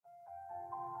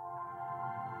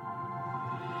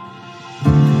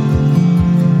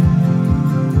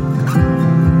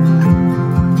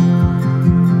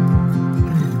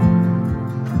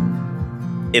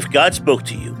If God spoke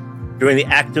to you during the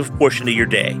active portion of your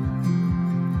day,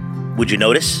 would you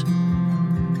notice?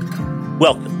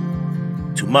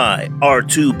 Welcome to my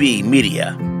R2B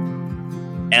Media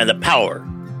and the Power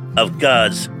of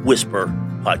God's Whisper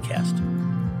podcast.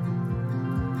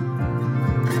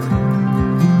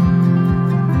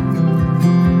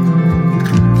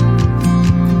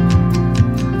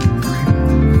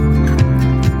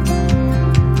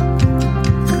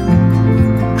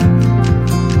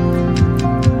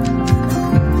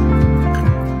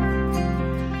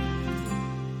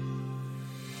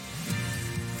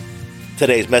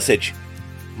 Today's message,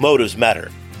 motives matter.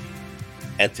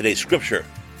 And today's scripture,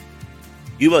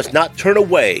 you must not turn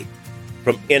away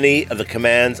from any of the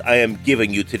commands I am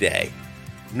giving you today,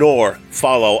 nor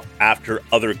follow after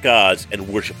other gods and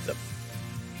worship them.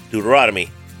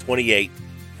 Deuteronomy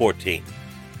 28:14.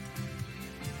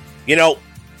 You know,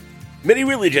 many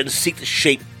religions seek to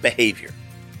shape behavior.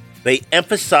 They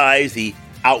emphasize the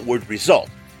outward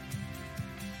result.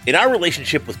 In our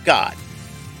relationship with God,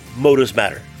 motives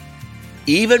matter,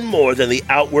 even more than the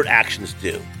outward actions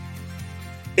do.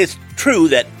 It's true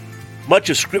that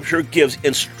much of Scripture gives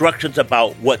instructions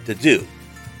about what to do,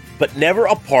 but never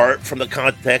apart from the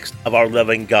context of our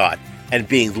loving God and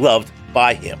being loved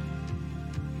by Him.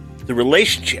 The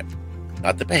relationship,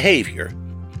 not the behavior,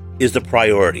 is the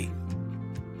priority.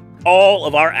 All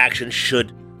of our actions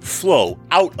should flow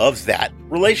out of that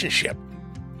relationship.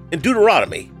 In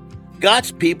Deuteronomy,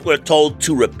 God's people are told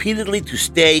to repeatedly to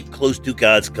stay close to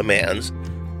God's commands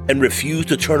and refuse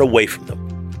to turn away from them.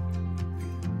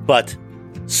 But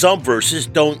some verses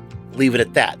don't leave it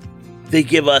at that. They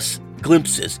give us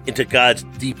glimpses into God's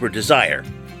deeper desire.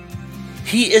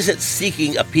 He isn't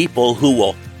seeking a people who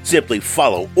will simply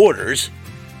follow orders.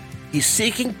 He's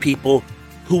seeking people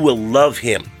who will love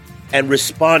Him and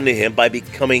respond to Him by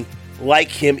becoming like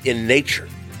Him in nature.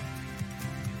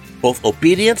 Both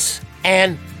obedience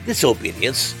and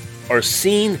disobedience are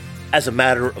seen as a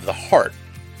matter of the heart,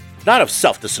 not of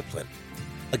self-discipline.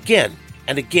 Again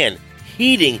and again,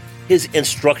 heeding His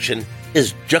instruction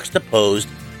is juxtaposed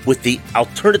with the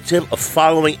alternative of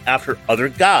following after other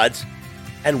gods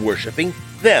and worshiping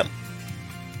them.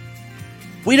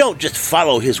 We don't just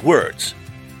follow His words.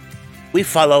 We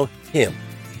follow Him.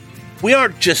 We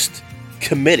aren't just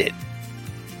committed.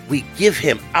 We give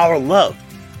Him our love.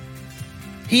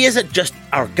 He isn't just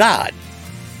our God.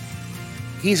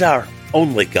 He's our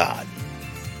only God.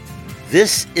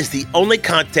 This is the only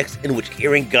context in which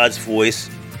hearing God's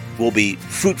voice will be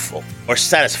fruitful or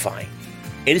satisfying.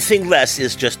 Anything less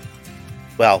is just,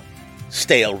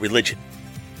 stale religion.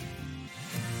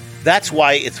 That's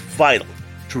why it's vital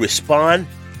to respond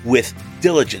with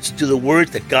diligence to the words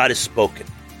that God has spoken.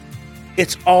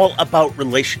 It's all about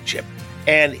relationship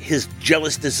and His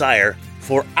jealous desire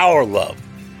for our love.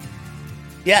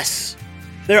 Yes,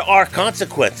 there are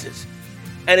consequences.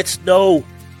 And it's no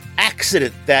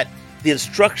accident that the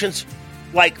instructions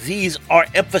like these are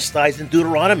emphasized in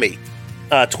Deuteronomy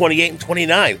 28 and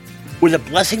 29, where the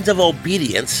blessings of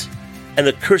obedience and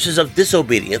the curses of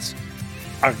disobedience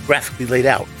are graphically laid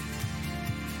out.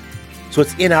 So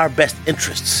it's in our best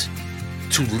interests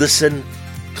to listen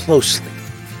closely.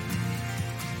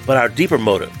 But our deeper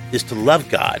motive is to love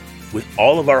God with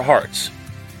all of our hearts.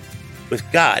 With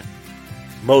God,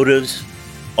 motives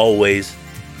always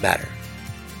matter.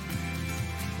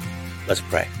 Let's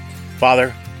pray.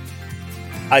 Father,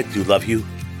 I do love You.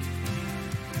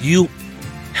 You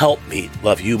help me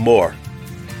love You more.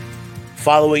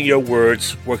 Following Your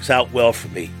words works out well for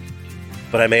me,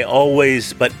 but may I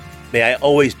always do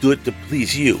it to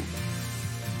please You.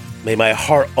 May my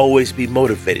heart always be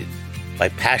motivated by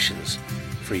passions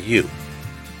for You.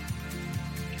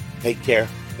 Take care.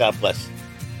 God bless.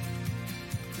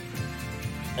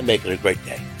 And make it a great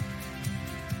day.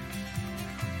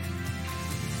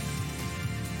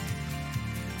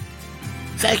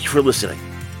 Thank you for listening.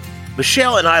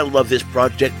 Michelle and I love this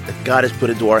project that God has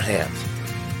put into our hands.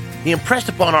 He impressed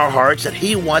upon our hearts that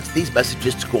He wants these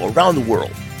messages to go around the world.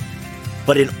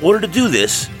 But in order to do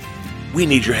this, we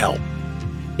need your help.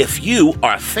 If you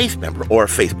are a faith member or a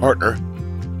faith partner,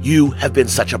 you have been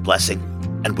such a blessing,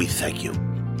 and we thank you.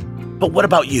 But what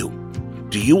about you?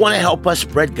 Do you want to help us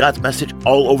spread God's message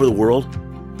all over the world?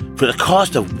 For the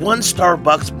cost of one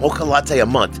Starbucks mocha latte a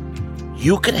month,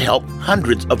 you can help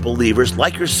hundreds of believers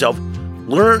like yourself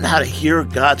learn how to hear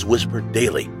God's whisper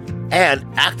daily and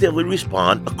actively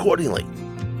respond accordingly.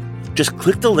 Just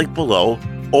click the link below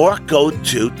or go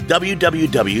to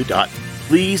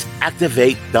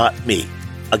www.pleaseactivate.me.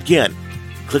 Again,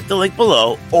 click the link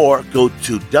below or go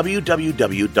to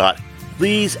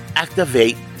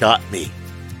www.pleaseactivate.me.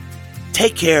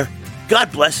 Take care.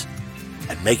 God bless.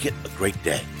 and make it a great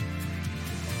day.